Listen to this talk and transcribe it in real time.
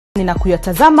na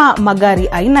kuyatazama magari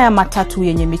aina ya matatu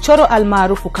yenye michoro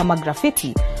almaarufu kama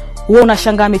graffiti, huwa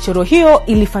unashangaa michoro hiyo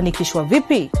ilifanikishwa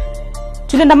vipi?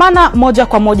 Tuliandamana moja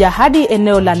kwa moja hadi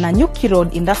eneo la Nanyuki Road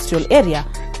Industrial Area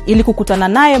ili kukutana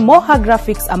naye Moha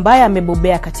Graphics ambaye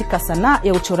amebobea katika sanaa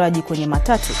ya uchoraji kwenye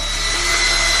matatu.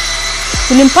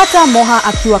 Tulimpata Moha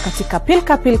akiwa katika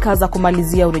pilka za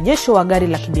kumalizia urejesho wa gari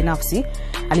la kibinafsi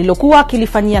alilokuwa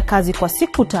akilifanyia kazi kwa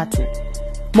siku 3.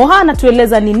 Moha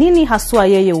anatueleza ni nini haswa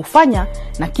yeye hufanya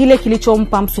na kile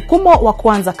kilichompa msukumo wa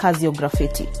kuanza kazi ya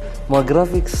graffiti. Moha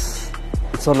Graphics,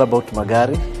 it's all about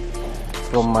magari,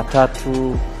 from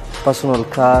matatu, personal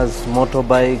cars,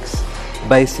 motorbikes,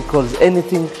 bicycles,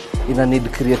 anything ina need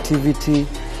creativity,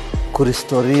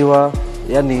 kuristoriwa,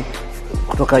 yani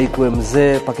kutoka ikuwe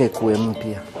mzee paka ikuwe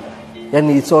mpya.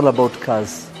 Yani it's all about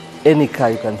cars, any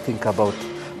car you can think about.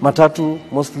 Matatu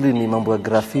mostly ni mambo ya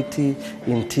graffiti,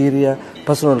 interior.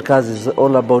 Personal cars is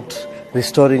all about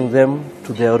restoring them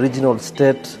to their original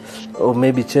state, or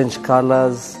maybe change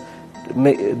colors,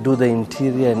 do the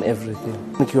interior and everything.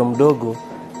 Nikiwa mdogo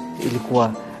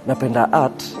ilikuwa napenda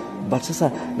art, but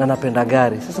sasa na napenda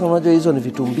gari. Sasa unajua hizo ni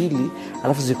vitu mbili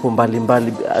alafu ziko mbali.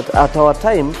 At our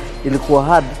time ilikuwa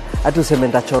hard hata useme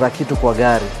ndachora kitu kwa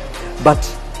gari, but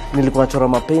nilikuwa nachora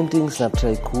ma paintings na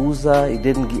try kuuza,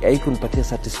 haikunipatia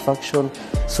satisfaction,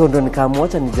 so ndo nikaamua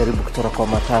acha nijaribu kuchora kwa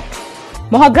matatu.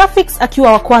 Moha Graphics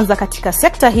akiwa wa kwanza katika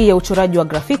sekta hii ya uchoraji wa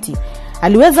graffiti,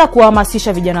 aliweza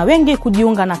kuhamasisha vijana wengi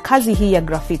kujiunga na kazi hii ya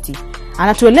graffiti.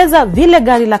 Anatueleza vile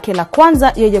gari lake la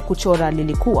kwanza yeye kuchora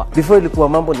lilikuwa. Before ilikuwa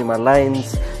mambo ni ma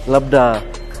lines, labda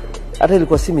hata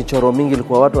ilikuwa si michoro mingi,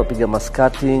 ilikuwa watu wapiga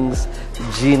maskatings,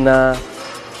 jina.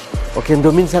 Okay,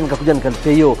 ndio mimi sana nikakuja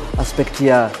nikalipia hiyo aspect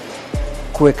ya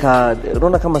kuweka,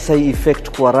 unaona kama sai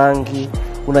effect kwa rangi,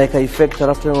 unaweka effect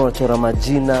alafu tena unachora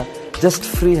majina, just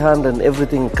free hand and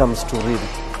everything comes to real.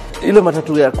 Ile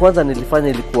matatu ya kwanza nilifanya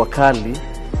ilikuwa kali,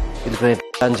 ilikuwa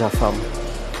Anja Farm.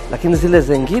 Lakini zile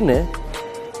zingine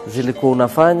zilikuwa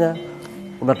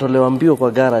unatolewa mbio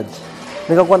kwa garage.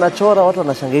 Nikakuwa nachora, watu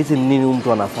wanashangaa hizi ni nini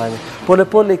mtu anafanya.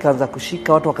 Pole ikaanza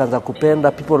kushika, watu wakaanza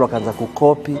kupenda, people wakaanza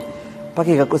kucopy.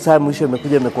 Paka ikakosa mwisho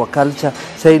imekuwa culture,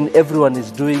 saying everyone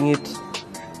is doing it.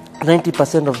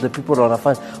 90% of the people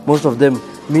wanafanya, most of them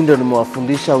mimi ndio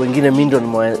nimewafundisha, wengine mimi ndio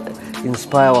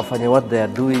nimeinspire wafanye what they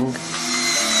are doing.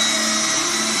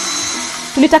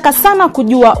 Tulitaka sana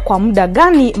kujua kwa muda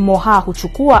gani Moha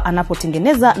huchukua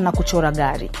anapotengeneza na kuchora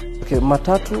gari. Okay,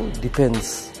 matatu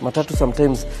depends. Matatu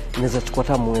sometimes inaweza chukua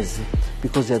hata mwezi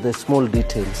because they are the small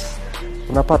details.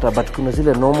 Unapata, but kuna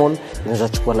zile normal inaweza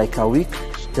chukua like a week,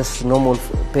 just normal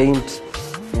paint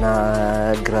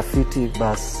na graffiti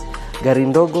bas. Gari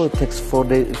ndogo it takes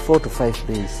 4 to 5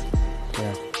 days.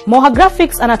 Yeah. Moha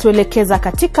Graphics anatuelekeza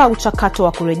katika uchakato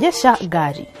wa kurejesha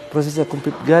gari. Process ya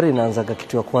complete gari inaanza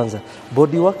kitu ya kwanza.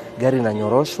 Bodywork, gari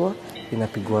inanyoroshwa,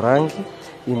 inapigwa rangi,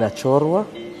 inachorwa,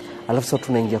 alafu sasa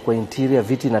tunaingia kwa interior,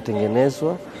 viti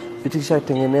inatengenezwa. Viti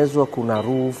kishatengenezwa kuna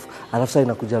roof, alafu sasa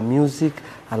inakuja music,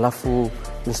 alafu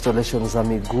installation za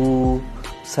miguu,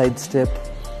 side step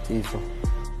hivyo.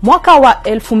 Mwaka wa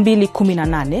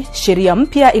 2018 sheria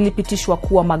mpya ilipitishwa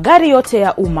kuwa magari yote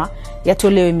ya umma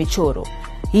yatolewe michoro.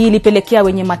 Hii ilipelekea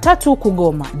wenye matatu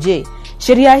kugoma. Je,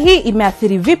 sheria hii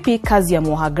imeathiri vipi kazi ya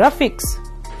Moha Graphics?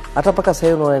 Hata paka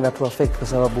sasa unaona inatu affect kwa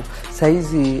sababu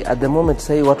saizi at the moment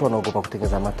sasa watu wanaogopa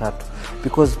kutengeneza matatu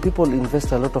because people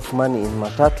invest a lot of money in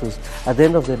matatus. At the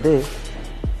end of the day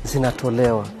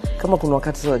zinatolewa. Kama kuna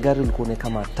wakati sasa gari ulikuwa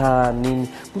kama taa nini,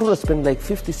 mtu ana spend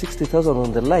like 50-60,000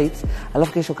 on the lights,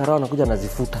 alafu kesho karao anakuja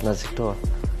nazifuta na zitoa.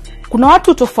 Kuna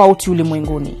watu tofauti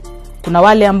ulimwenguni. Kuna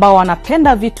wale ambao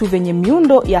wanapenda vitu venye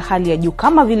miundo ya hali ya juu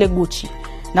kama vile Gucci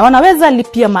na wanaweza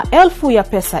lipia maelfu ya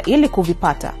pesa ili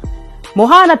kuvipata.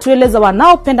 Moha anatueleza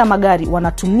wanaopenda magari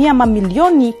wanatumia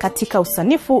mamilioni katika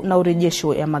usanifu na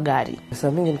urejesho ya magari.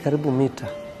 Pesa mingi ni karibu mita.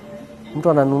 Mtu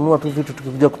ananunua tu vitu,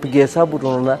 tukikuja kupiga hesabu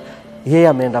tunaona yeye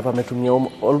ameenda hapa ametumia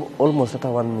almost hata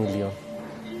 1 million.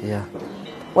 Yeah.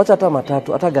 Wacha hata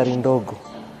matatu, hata gari ndogo.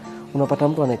 Unapata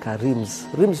mtu anaweka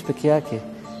rims peke yake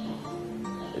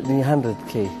ni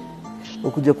 100k.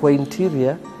 Ukija kwa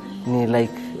interior ni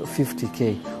like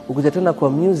 50k. Ukija tena kwa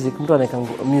music, mtu anaweka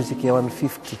music ya 150.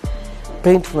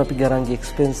 Paint tunapiga rangi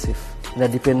expensive, na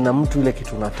depend na mtu ile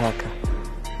kitu unataka.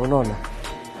 Unaona?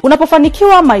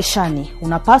 Unapofanikiwa maishani,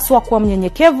 unapaswa kuwa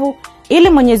mnyenyekevu ili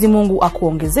Mwenyezi Mungu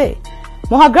akuongezee.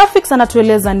 Moha Graphics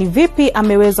anatueleza ni vipi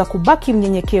ameweza kubaki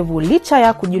mnyenyekevu licha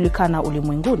ya kujulikana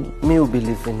ulimwenguni. Me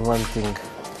believe in one thing.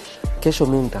 Kesho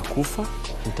mimi nitakufa,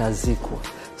 nitazikwa.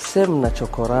 Same na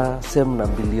chokora, same na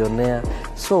billionaire.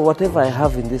 So whatever I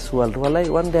have in this world,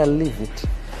 one day I'll leave it.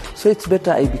 So it's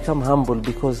better I become humble,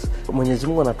 because Mwenyezi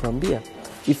Mungu anatuambia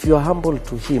if you are humble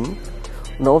to him,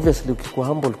 na obviously ukikuwa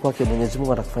humble kwake Mwenyezi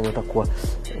Mungu atakufanya utakuwa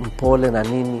mpole na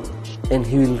nini, and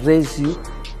he will raise you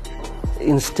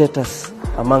in status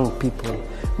among people.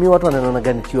 Mimi watu wanaona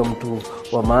gani kiwa mtu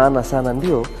wa maana sana,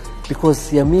 ndio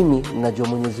because ya mimi ninajua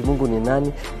Mwenyezi Mungu ni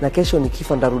nani, na kesho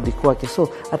nikifa ndarudi kwake. So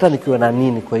hata nikiwa na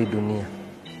nini kwa hii dunia,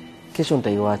 kesho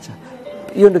nitaiacha.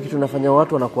 Hiyo ndio kitu nafanya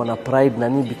watu wanakuwa na pride na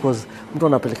nini, because mtu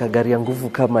anapeleka gari ya nguvu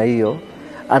kama hiyo,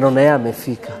 anaona yeye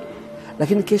amefika,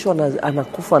 lakini kesho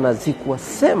anakufa anazikwa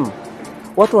same.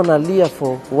 Watu wanalia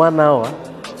for 1 hour,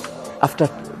 after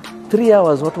 3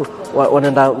 hours watu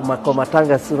wanaenda kwa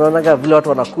matanga. Unaona vile watu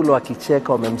wanakula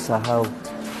wakicheka, wamemsahau.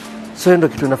 So hiyo ndio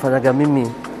kitu nafanyaga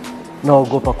mimi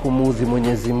naogopa kumuudhi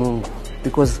Mwenyezi Mungu,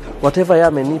 because whatever yeye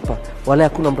amenipa, wala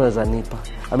hakuna mtu anaweza nipa.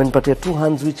 Amenipatia 2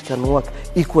 hands which can work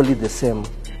equally the same.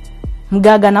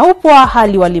 Mgaga na upwa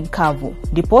hali walimkavu,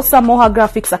 ndiposa Moha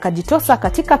Graphics akajitosa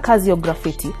katika kazi ya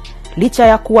graffiti licha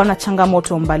ya kuwa na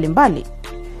changamoto mbalimbali.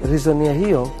 Reason ya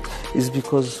hiyo is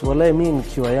because wala mimi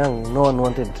nikiwa young, no one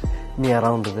wanted me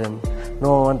around them.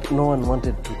 No one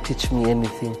wanted to teach me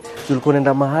anything. Tulikuwa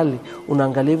nenda mahali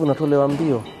unaangalia hivi unatolewa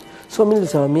mbio. So mimi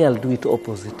nilisema mimi I'll do it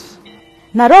opposite.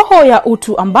 Na roho ya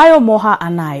utu ambayo Moha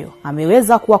anayo,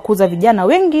 ameweza kuwakuza vijana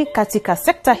wengi katika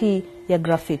sekta hii ya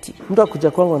graffiti. Mtu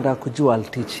akuja kwangu anataka kujua, I'll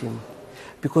teach him.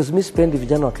 Because mimi sipendi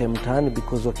vijana wakae mtaani,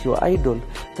 because wakiwa idol,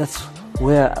 that's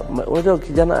where unajua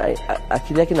kijana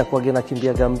akili yake inakuwa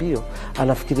inakimbia gambio,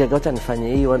 anafikiria gacha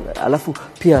nifanye hii, alafu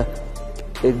pia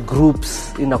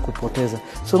groups inakupoteza.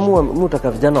 So mimi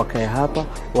nataka vijana wakae hapa,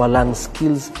 wa learn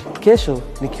skills. Kesho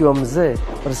nikiwa mzee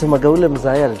watasema gaule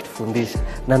mzee alitufundisha,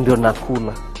 na ndio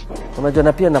nakula. Unajua,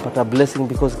 na pia napata blessing,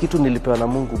 because kitu nilipewa na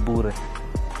Mungu bure.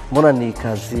 Mbona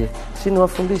niikazie? Si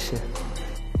niwafundishe.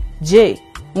 Je,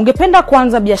 ungependa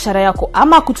kuanza biashara yako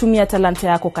ama kutumia talanta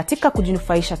yako katika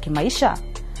kujinufaisha kimaisha?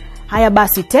 Haya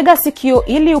basi, tega sikio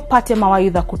ili upate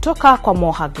mawaidha kutoka kwa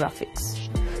Moha Graphics.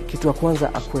 Kitu ya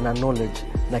kwanza, akuwe na knowledge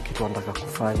na kitu anataka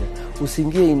kufanya.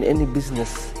 Usiingie in any business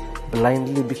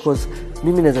blindly, because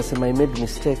mimi naweza sema I made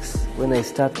mistakes when I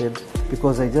started,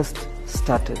 because I just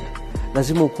started.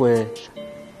 Lazima ukuwe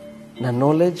na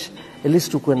knowledge, at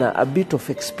least ukuwe na a bit of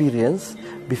experience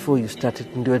before you start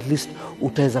it, ndio at least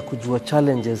utaweza kujua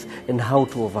challenges and how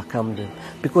to overcome them.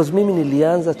 Because mimi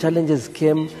nilianza, challenges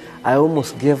came, I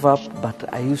almost gave up,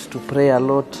 but I used to pray a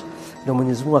lot, na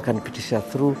Mwenyezi Mungu akanipitisha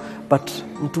through. But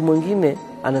mtu mwingine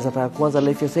anaweza taka kuanza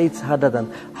life, say it's harder than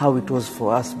how it was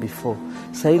for us before.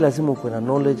 Sasa lazima ukuwe na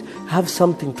knowledge, have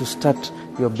something to start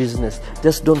your business.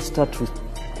 Just don't start with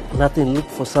nothing, look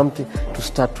for something to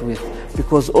start with,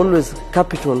 because always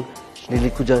capital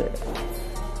nilikuja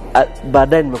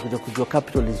baadaye nimekuja kujua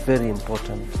capital is very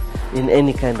important in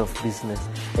any kind of business.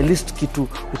 At least kitu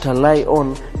utalai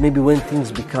on maybe when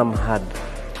things become hard.